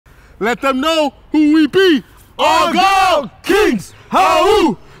Let them know who we be. Argyle Kings!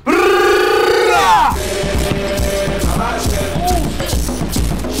 How?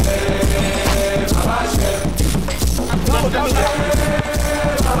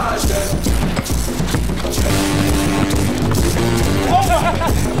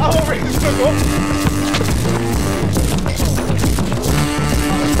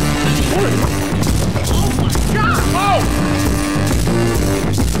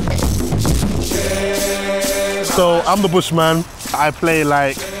 So I'm the Bushman. I play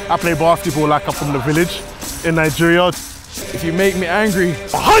basketball like I'm from the village in Nigeria. If you make me angry,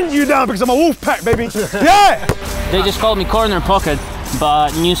 I'll hunt you down because I'm a wolf pack, baby. Yeah! They just call me corner pocket,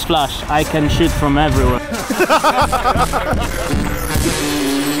 but newsflash, I can shoot from everywhere.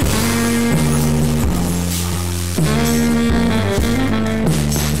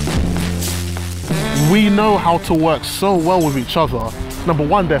 We know how to work so well with each other. Number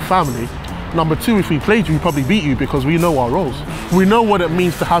one, they're family. Number two, if we played you, we'd probably beat you because we know our roles. We know what it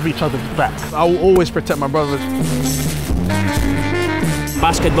means to have each other's back. I will always protect my brothers.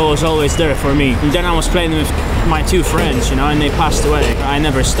 Basketball was always there for me. And then I was playing with my two friends, you know, and they passed away. I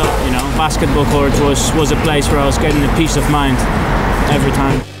never stopped, you know. Basketball court was a place where I was getting a peace of mind every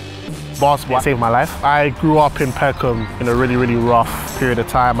time. Basketball saved my life. I grew up in Peckham in a really, really rough period of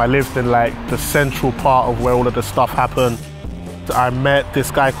time. I lived in like the central part of where all of this stuff happened. I met this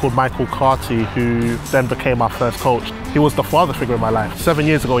guy called Michael Carty, who then became my first coach. He was the father figure in my life. 7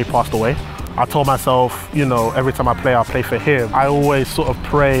 years ago, he passed away. I told myself, you know, every time I play, I'll play for him. I always sort of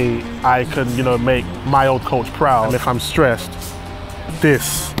pray I can, you know, make my old coach proud. And if I'm stressed,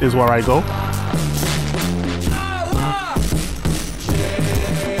 this is where I go.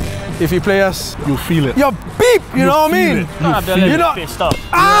 If you play us, you'll feel it. You're beep, you know what I mean? You're not pissed off.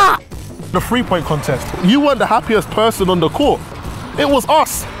 Ah! The three-point contest. You weren't the happiest person on the court. It was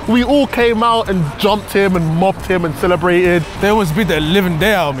us. We all came out and jumped him and mobbed him and celebrated. They always beat the living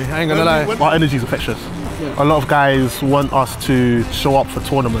day out of me, I ain't gonna lie. Our energy's infectious. A lot of guys want us to show up for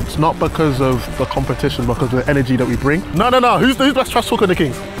tournaments, not because of the competition, because of the energy that we bring. No. Who's best trash talker in the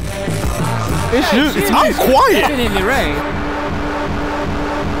Kings? It's you. I'm quiet. Definitely right.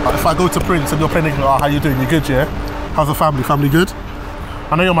 If I go to Prince and you're playing, how you doing? You good, yeah? How's the family? Family good?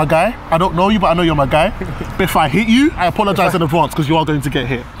 I know you're my guy. I don't know you, but I know you're my guy. But if I hit you, I apologize in advance because you are going to get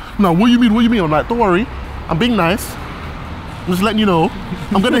hit. No, what do you mean? What do you mean? I'm like, don't worry. I'm being nice. I'm just letting you know.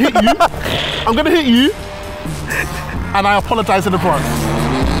 I'm going to hit you. I'm going to hit you. And I apologize in advance.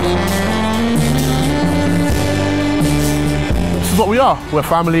 This is what we are. We're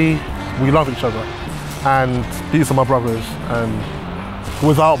family. We love each other. And these are my brothers. And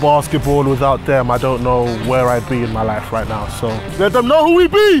without basketball, without them, I don't know where I'd be in my life right now. So let them know who we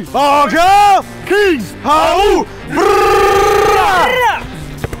be. Argyle Kings. How?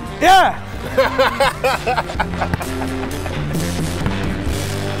 Yeah.